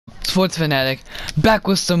Sports Fanatic, back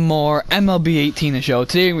with some more MLB 18 to show.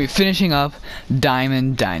 Today we're finishing up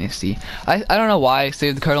Diamond Dynasty. I don't know why I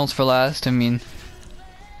saved the Cardinals for last. I mean,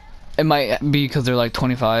 it might be because they're like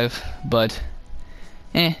 25, but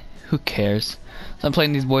who cares? So I'm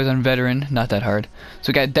playing these boys on veteran, not that hard.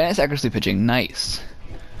 So we got Dennis accuracy pitching, nice.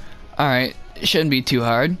 Alright, shouldn't be too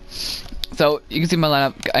hard. So you can see my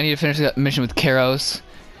lineup. I need to finish that mission with Karos.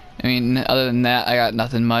 I mean, other than that, I got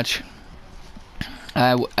nothing much.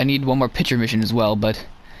 I need one more pitcher mission as well, but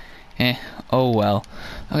oh well.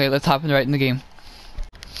 Okay, let's hop right in the game.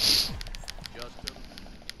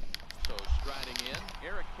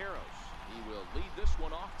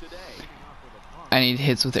 I need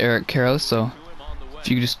hits with Eric Karos, so if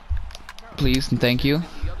you could just please and thank you.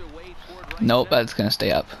 Nope, that's gonna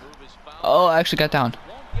stay up. Oh, I actually got down.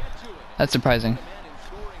 That's surprising.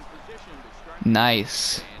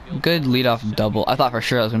 Nice. Good leadoff double. I thought for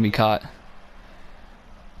sure I was gonna be caught.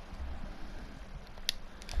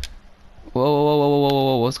 Whoa, whoa, whoa, whoa, whoa,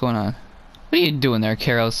 whoa, what's going on? What are you doing there,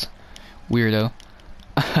 Karos? Weirdo.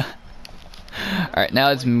 Alright,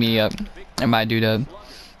 now it's me up. And my dude up.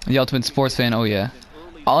 The ultimate sports fan, oh yeah.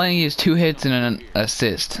 All I need is 2 hits and an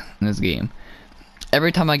assist in this game.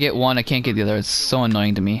 Every time I get one, I can't get the other. It's so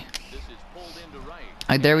annoying to me.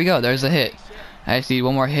 Alright, there we go. There's a hit. I just need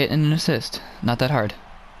one more hit and an assist. Not that hard.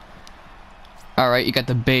 Alright, you got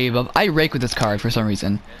the Babe up. I rake with this card for some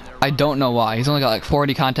reason. I don't know why. He's only got like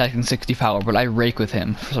 40 contact and 60 power, but I rake with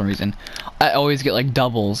him for some reason. I always get like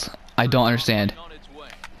doubles. I don't understand.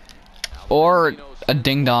 Or a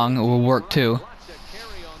ding dong will work too.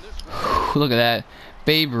 Look at that.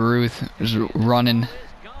 Babe Ruth is running.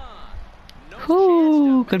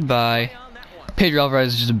 Whoo, goodbye. Pedro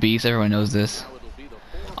Alvarez is just a beast. Everyone knows this.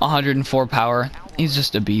 104 power. He's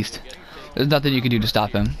just a beast. There's nothing you can do to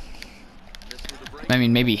stop him. I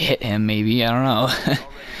mean, maybe hit him, maybe. I don't know.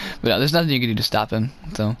 But no, there's nothing you can do to stop him.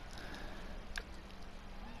 So,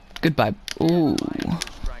 goodbye. Ooh,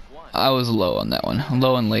 I was low on that one.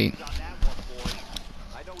 Low and late.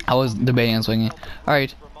 I was debating on swinging. All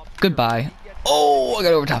right, goodbye. Oh, I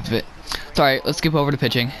got over top of it. Sorry, let's skip over to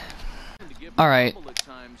pitching. All right,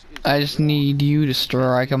 I just need you to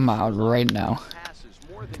strike him out right now.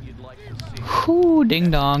 Whoo,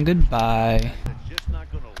 ding dong. Goodbye.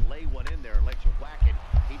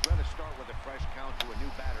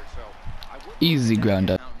 Easy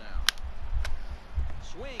ground up.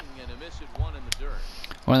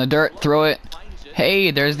 One in the dirt, throw it.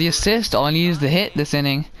 Hey, there's the assist. All I need is the hit this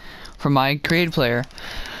inning from my created player.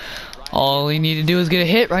 All you need to do is get a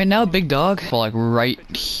hit right now, big dog. Well, like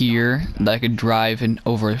right here that I could drive and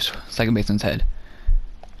over second baseman's head.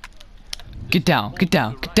 Get down, get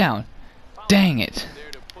down, get down. Dang it.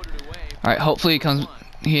 Alright, hopefully him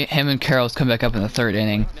and Karos come back up in the 3rd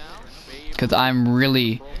inning. Because I'm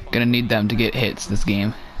really gonna need them to get hits this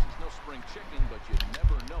game.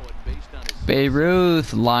 Babe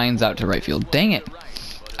Ruth lines out to right field. Dang it.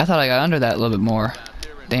 I thought I got under that a little bit more.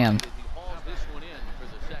 Damn.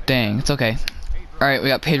 Dang, it's okay. Alright, we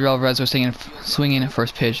got Pedro Alvarez. We're swinging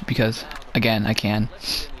first pitch because, again, I can.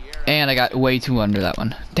 And I got way too under that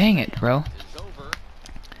one. Dang it, bro.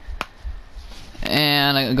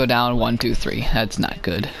 And I go down 1, 2, 3. That's not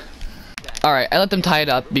good. Alright, I let them tie it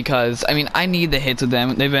up because, I mean, I need the hits with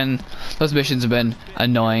them. Those missions have been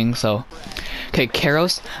annoying, so. Okay,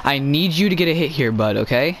 Karos, I need you to get a hit here, bud,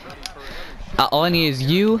 okay? All I need is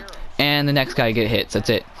you and the next guy to get hits. That's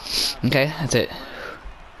it. Okay, that's it.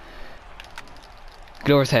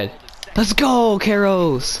 Get over his head. Let's go,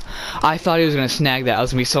 Karos! I thought he was going to snag that. I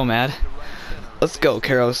was going to be so mad. Let's go,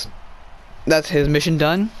 Karos. That's his mission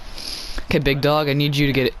done. Okay, big dog, I need you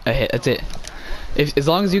to get a hit. That's it. As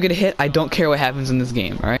long as you get a hit, I don't care what happens in this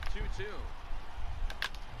game, alright?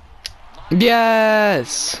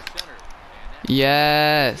 Yes!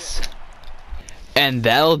 Yes! And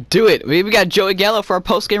that'll do it. We got Joey Gallo for our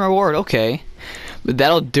post-game reward, okay. But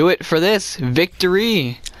that'll do it for this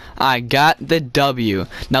victory. I got the W.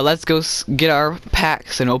 Now let's go get our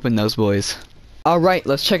packs and open those boys. Alright,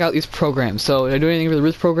 let's check out these programs. So, did I do anything for the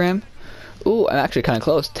Ruth program? Ooh, I'm actually kind of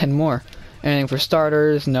close. 10 more. Anything for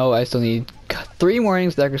starters? No, I still need 3 more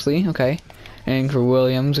innings with accuracy. Okay. Anything for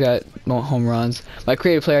Williams? Got home runs. My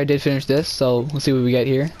creative player did finish this, so we'll see what we get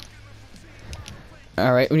here.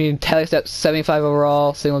 Alright, we need tally stats 75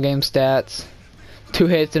 overall, single game stats, 2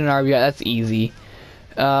 hits and an RBI. That's easy.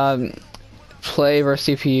 Play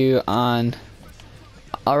versus CPU on.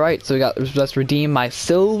 Alright, so let's redeem my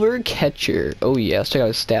silver catcher. Oh yeah, let's check out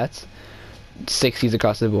his stats. 60s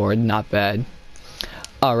across the board, not bad.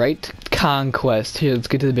 Alright, Conquest. Here, let's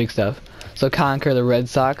get to the big stuff. So conquer the Red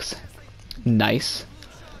Sox. Nice.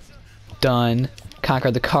 Done.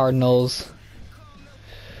 Conquered the Cardinals.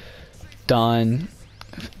 Done.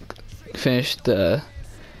 Finished the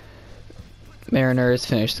Mariners.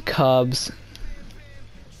 Finished the Cubs.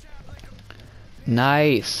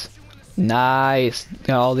 Nice. Nice.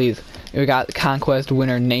 Got all these. We got the Conquest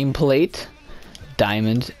winner nameplate.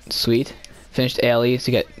 Diamond. Sweet. Finished AL East.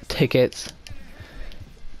 You get tickets.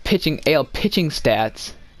 Pitching. AL pitching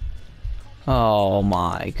stats. Oh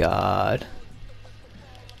my god.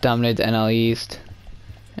 Dominated the NL East.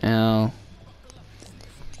 NL.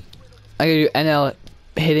 I gotta do NL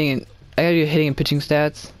hitting and I gotta do hitting and pitching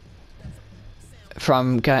stats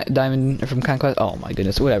from Diamond or from Conquest. Oh my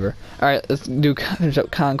goodness, whatever. All right, let's do finish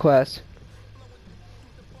up Conquest.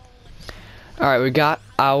 All right, we got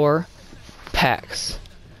our packs.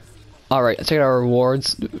 All right, let's check out our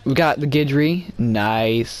rewards. We got the Guidry,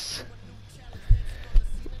 nice.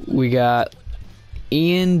 We got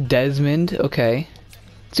Ian Desmond, okay.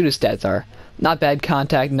 Let's see what his stats are. Not bad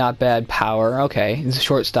contact, not bad power. Okay, he's a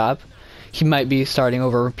shortstop. He might be starting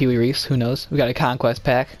over Pee Wee Reese, who knows. We got a Conquest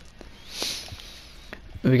pack.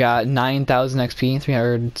 We got 9,000 XP,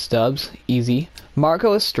 300 stubs, easy.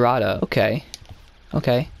 Marco Estrada, okay.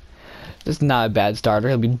 Okay. This is not a bad starter.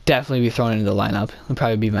 He'll definitely be thrown into the lineup. He'll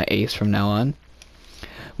probably be my ace from now on.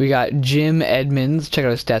 We got Jim Edmonds. Check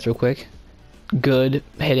out his stats real quick. Good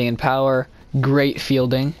hitting and power. Great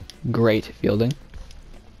fielding. Great fielding.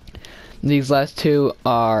 These last two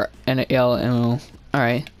are NL and ML.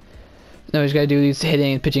 Alright. Now we just gotta do these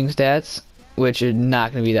hitting and pitching stats, which are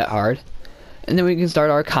not gonna be that hard. And then we can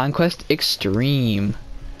start our Conquest Extreme,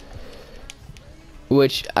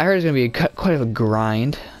 which I heard is gonna be quite of a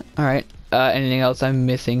grind. Alright. Anything else I'm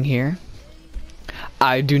missing here?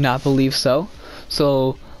 I do not believe so.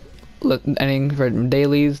 So, look, anything for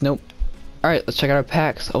dailies? Nope. Alright, let's check out our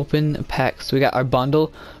packs. Open packs. We got our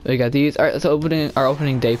bundle. We got these. Alright, let's open our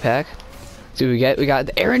opening day pack. See what we get. We got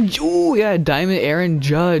the we got a diamond Aaron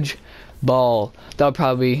Judge ball. That'll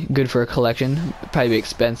probably be good for a collection. Probably be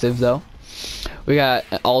expensive though. We got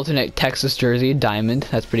an alternate Texas jersey, diamond.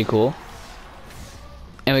 That's pretty cool.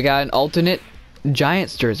 And we got an alternate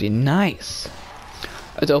Giants jersey. Nice.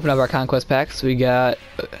 Let's open up our Conquest packs. We got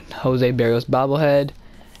Jose Barrios bobblehead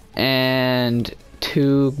and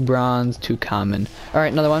 2 bronze, 2 common.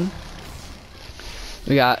 Alright, another one.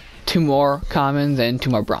 We got 2 more commons and 2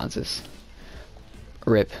 more bronzes.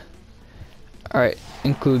 Rip. Alright,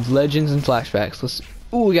 includes legends and flashbacks.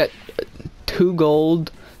 Ooh, we got 2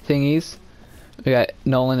 gold thingies. We got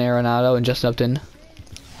Nolan Arenado and Justin Upton.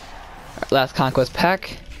 Last Conquest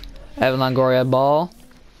pack. Evan Longoria ball.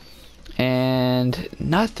 And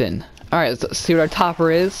nothing. Alright, let's see what our topper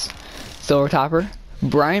is. Silver topper.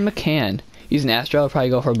 Brian McCann. He's an Astro. I'll probably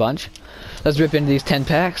go for a bunch. Let's rip into these 10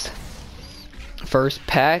 packs. First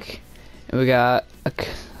pack. And we got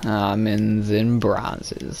commons and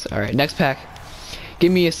bronzes. Alright, next pack.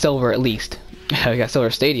 Give me a silver at least. We got Silver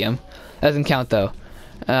Stadium. That doesn't count though.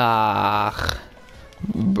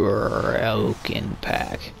 Broken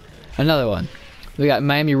pack. Another one. We got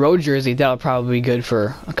Miami Road jersey. That'll probably be good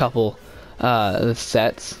for a couple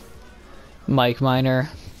sets. Mike Minor.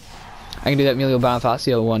 I can do that Emilio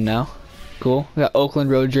Bonifacio one now. Cool. We got Oakland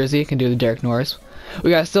Road jersey. Can do the Derek Norris. We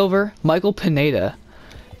got silver Michael Pineda.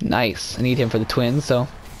 Nice. I need him for the Twins, so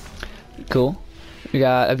cool. We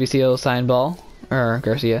got FBCO sign ball or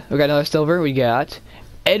Garcia. We got another silver. We got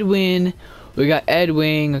Edwin. We got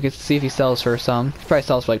Edwin. Let's see if he sells for some. He probably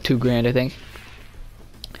sells for like $2 grand, I think.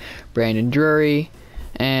 Brandon Drury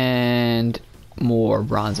and more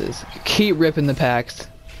bronzes. Keep ripping the packs.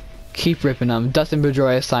 Keep ripping them. Dustin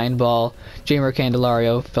Pedroia signed ball. Jamer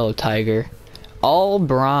Candelario, fellow Tiger. All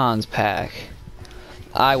bronze pack.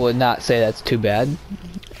 I would not say that's too bad.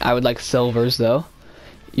 I would like silvers though.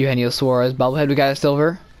 Eugenio Suarez bobblehead. We got a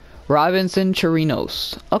silver. Robinson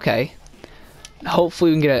Chirinos. Okay.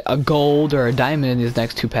 Hopefully we can get a gold or a diamond in these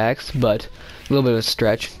next 2 packs, but a little bit of a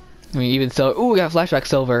stretch. I mean, even silver. Ooh, we got flashback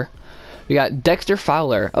silver. We got Dexter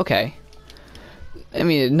Fowler. Okay. I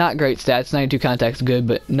mean, not great stats. 92 contacts, good,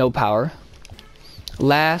 but no power.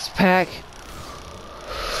 Last pack.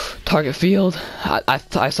 Target field.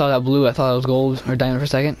 I saw that blue. I thought it was gold or diamond for a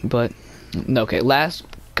second, but no. Okay, last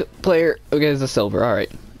player. Okay, is the silver. All right.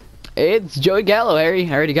 It's Joey Gallo, Harry.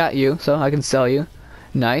 I already got you, so I can sell you.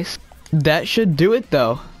 Nice. That should do it,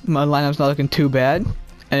 though. My lineup's not looking too bad.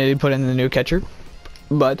 I need to put in the new catcher,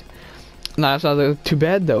 but lineup's not looking too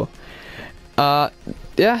bad, though.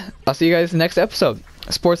 Yeah, I'll see you guys in the next episode.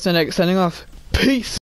 Sports Center signing off. Peace.